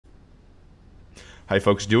Hi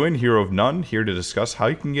folks, doing Hero of None, here to discuss how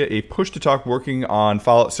you can get a push-to-talk working on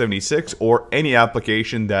Fallout 76 or any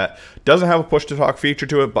application that doesn't have a push-to-talk feature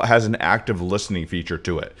to it but has an active listening feature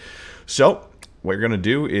to it. So, what you're going to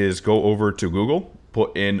do is go over to Google,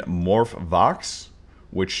 put in MorphVOX,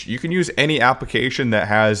 which you can use any application that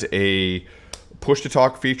has a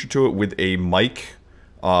push-to-talk feature to it with a mic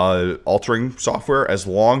altering software, as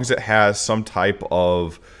long as it has some type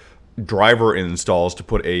of driver installs to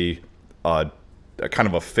put a kind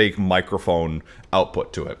of a fake microphone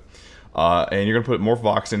output to it. And you're going to put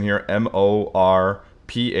MorphVOX in here,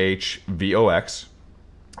 MorphVOX.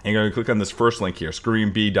 And you're going to click on this first link here,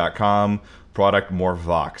 screenb.com, product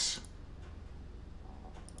MorphVOX.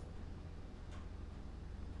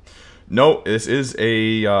 No, this is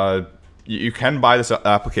a, you can buy this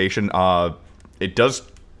application. It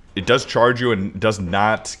does charge you and does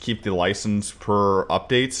not keep the license per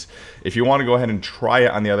updates. If you want to go ahead and try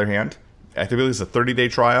it, on the other hand, I think it's a 30-day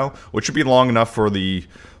trial, which should be long enough for the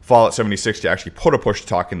Fallout 76 to actually put a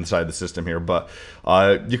push-to-talk inside the system here. But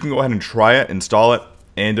you can go ahead and try it, install it,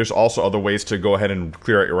 and there's also other ways to go ahead and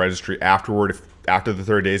clear out your registry afterward, after the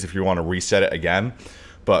 30 days if you want to reset it again.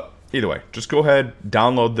 But either way, just go ahead,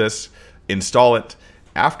 download this, install it.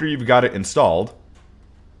 After you've got it installed,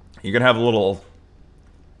 you're going to have a little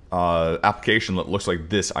application that looks like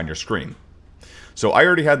this on your screen. So I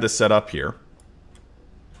already had this set up here.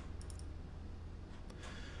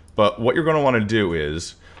 But what you're going to want to do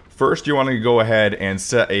is, first you want to go ahead and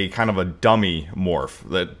set a kind of a dummy morph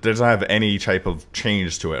that doesn't have any type of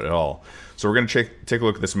change to it at all. So we're going to take a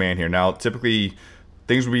look at this man here. Now, typically,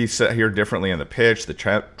 things will be set here differently in the pitch, the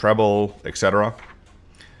treble, etc.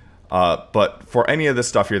 But for any of this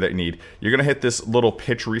stuff here that you need, you're going to hit this little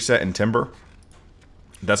pitch reset in Timbre.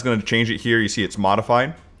 That's going to change it here. You see it's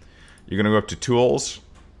modified. You're going to go up to Tools,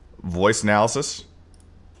 Voice Analysis,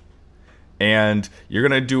 and you're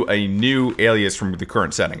going to do a new alias from the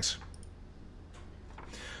current settings.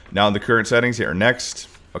 Now in the current settings here, next,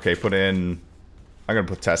 okay, put in, I'm going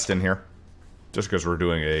to put test in here, just because we're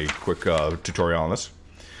doing a quick tutorial on this.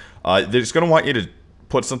 They're just going to want you to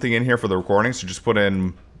put something in here for the recording, so just put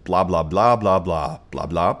in blah, blah, blah, blah, blah, blah,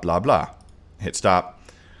 blah, blah, blah. Hit stop,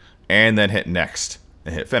 and then hit next,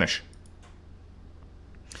 and hit finish.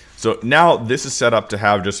 So now this is set up to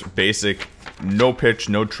have just basic, no pitch,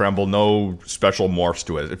 no tremble, no special morphs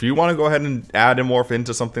to it. If you want to go ahead and add a morph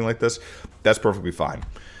into something like this, that's perfectly fine.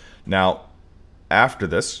 Now, after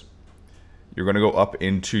this, you're going to go up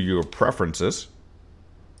into your preferences.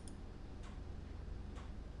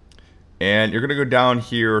 And you're going to go down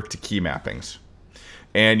here to key mappings.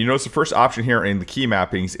 And you notice the first option here in the key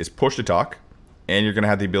mappings is push to talk. And you're going to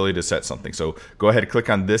have the ability to set something. So go ahead and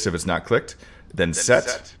click on this if it's not clicked. Then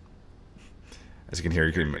set. As you can hear,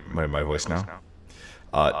 you can hear my voice now.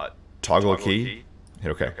 Toggle a key.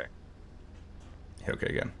 Hit OK. Hit OK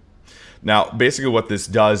again. Now, basically what this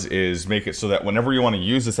does is make it so that whenever you want to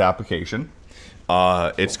use this application,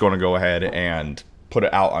 it's going to go ahead and put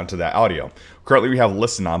it out onto that audio. Currently, we have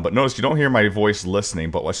listen on, but notice you don't hear my voice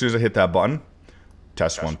listening. But as soon as I hit that button,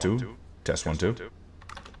 test 1, 2, test 1, 2,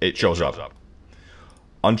 it shows up.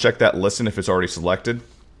 Uncheck that listen if it's already selected.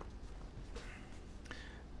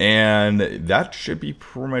 And that should be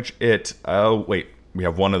pretty much it. Oh, wait. We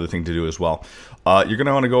have one other thing to do as well. You're going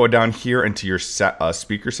to want to go down here into your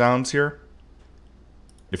speaker sounds here.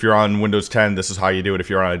 If you're on Windows 10, this is how you do it. If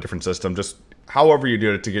you're on a different system, just however you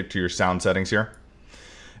do it to get to your sound settings here.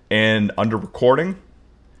 And under recording,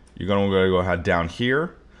 you're going to go ahead down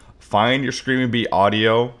here. Find your Screaming Bee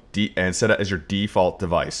audio and set it as your default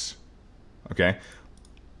device. Okay.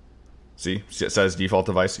 See, it says default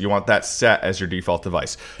device. You want that set as your default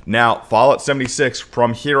device. Now, Fallout 76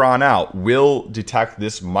 from here on out will detect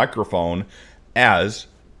this microphone as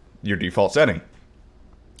your default setting.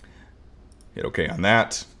 Hit OK on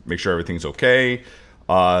that. Make sure everything's OK.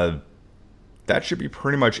 That should be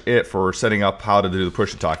pretty much it for setting up how to do the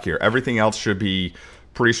push to talk here. Everything else should be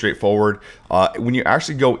pretty straightforward. When you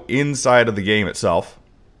actually go inside of the game itself,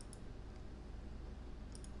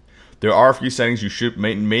 there are a few settings you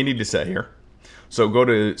may need to set here. So go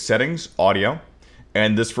to Settings, Audio,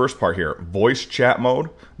 and this first part here, Voice Chat Mode.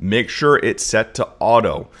 Make sure it's set to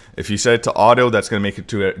Auto. If you set it to Auto, that's going to make it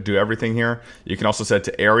do everything here. You can also set it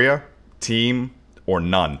to Area, Team, or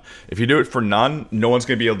None. If you do it for None, no one's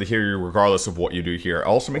going to be able to hear you regardless of what you do here. It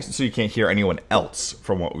also makes it so you can't hear anyone else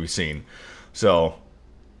from what we've seen. So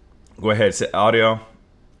go ahead, set Audio,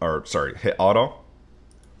 or sorry, hit Auto.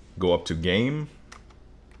 Go up to Game.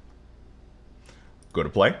 Go to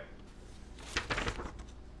play.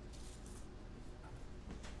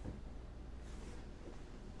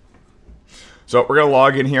 So we're going to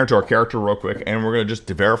log in here to our character real quick, and we're going to just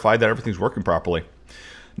verify that everything's working properly.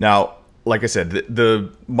 Now, like I said, the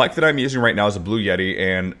mic that I'm using right now is a Blue Yeti,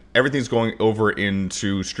 and everything's going over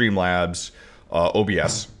into Streamlabs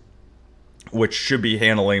OBS, which should be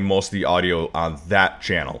handling most of the audio on that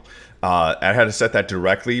channel. I had to set that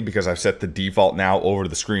directly because I've set the default now over to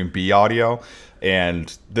the Screen B audio,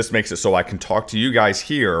 and this makes it so I can talk to you guys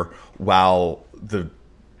here while the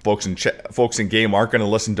folks in game aren't going to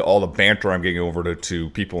listen to all the banter I'm getting over to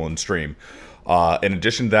people in stream. In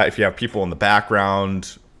addition to that, if you have people in the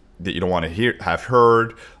background that you don't want to have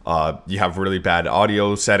heard, you have really bad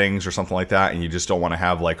audio settings or something like that, and you just don't want to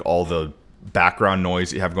have like all the background noise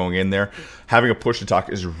that you have going in there, having a push to talk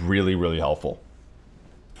is really, really helpful.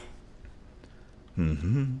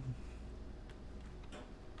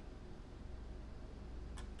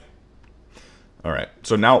 All right,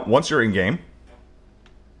 so now once you're in game,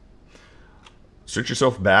 switch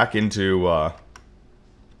yourself back into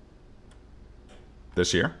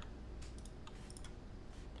this here.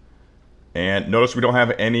 And notice we don't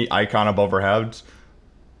have any icon above our heads.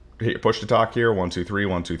 Hit push to talk here, 1, 2, 3,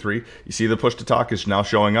 1, 2, 3. You see the push to talk is now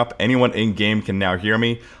showing up. Anyone in game can now hear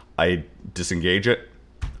me. I disengage it.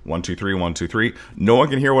 1, 2, 3, 1, 2, 3. No one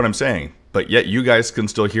can hear what I'm saying, but yet you guys can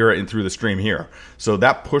still hear it in through the stream here. So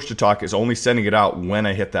that push to talk is only sending it out when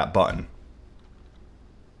I hit that button.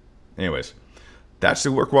 Anyways, that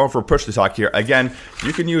should work well for push to talk here. Again,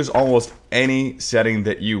 you can use almost any setting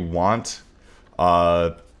that you want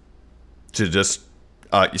to just,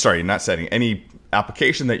 sorry, not setting, any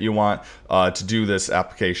application that you want to do this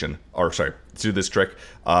application, or sorry, to do this trick.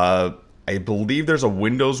 I believe there's a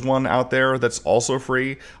Windows one out there that's also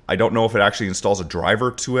free. I don't know if it actually installs a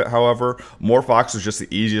driver to it, however. MorphVOX is just the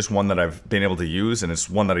easiest one that I've been able to use, and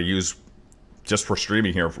it's one that I use just for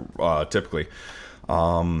streaming here, typically.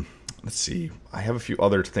 Let's see. I have a few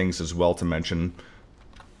other things as well to mention.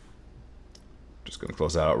 Just going to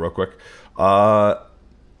close that out real quick. A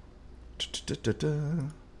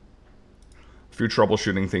few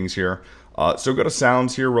troubleshooting things here. So go to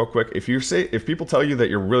sounds here real quick. If people tell you that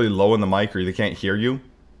you're really low in the mic or they can't hear you,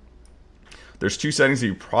 there's two settings that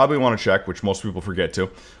you probably want to check, which most people forget to.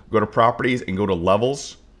 Go to properties and go to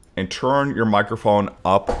levels and turn your microphone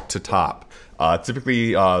up to top.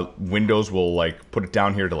 Typically Windows will like put it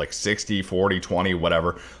down here to like 60, 40, 20,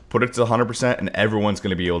 whatever. Put it to 100% and everyone's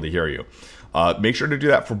going to be able to hear you. Make sure to do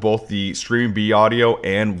that for both the Stream B audio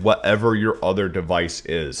and whatever your other device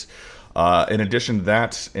is. In addition to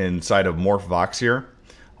that, inside of MorphVOX here,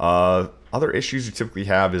 other issues you typically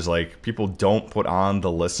have is like people don't put on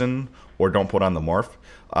the listen or don't put on the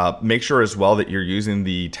morph. Make sure as well that you're using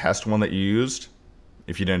the test one that you used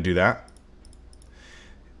if you didn't do that.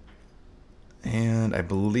 And I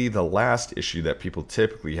believe the last issue that people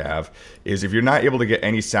typically have is if you're not able to get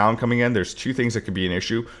any sound coming in, there's two things that could be an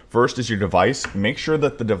issue. First is your device. Make sure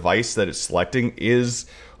that the device that it's selecting is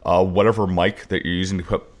whatever mic that you're using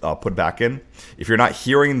to put back in. If you're not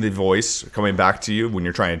hearing the voice coming back to you when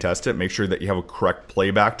you're trying to test it, make sure that you have a correct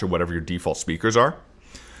playback to whatever your default speakers are.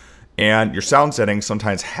 And your sound settings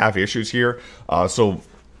sometimes have issues here. So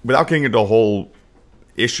without getting into a whole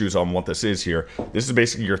issues on what this is here, this is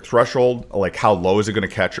basically your threshold, like how low is it going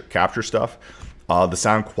to capture stuff. The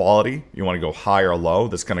sound quality, you want to go high or low.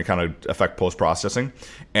 That's going to kind of affect post-processing.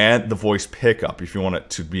 And the voice pickup, if you want it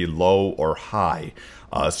to be low or high.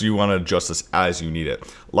 So you want to adjust this as you need it.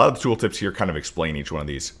 A lot of the tool tips here kind of explain each one of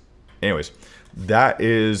these. Anyways, that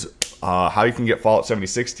is how you can get Fallout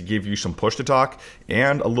 76 to give you some push to talk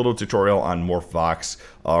and a little tutorial on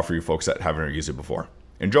MorphVOX for you folks that haven't used it before.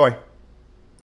 Enjoy!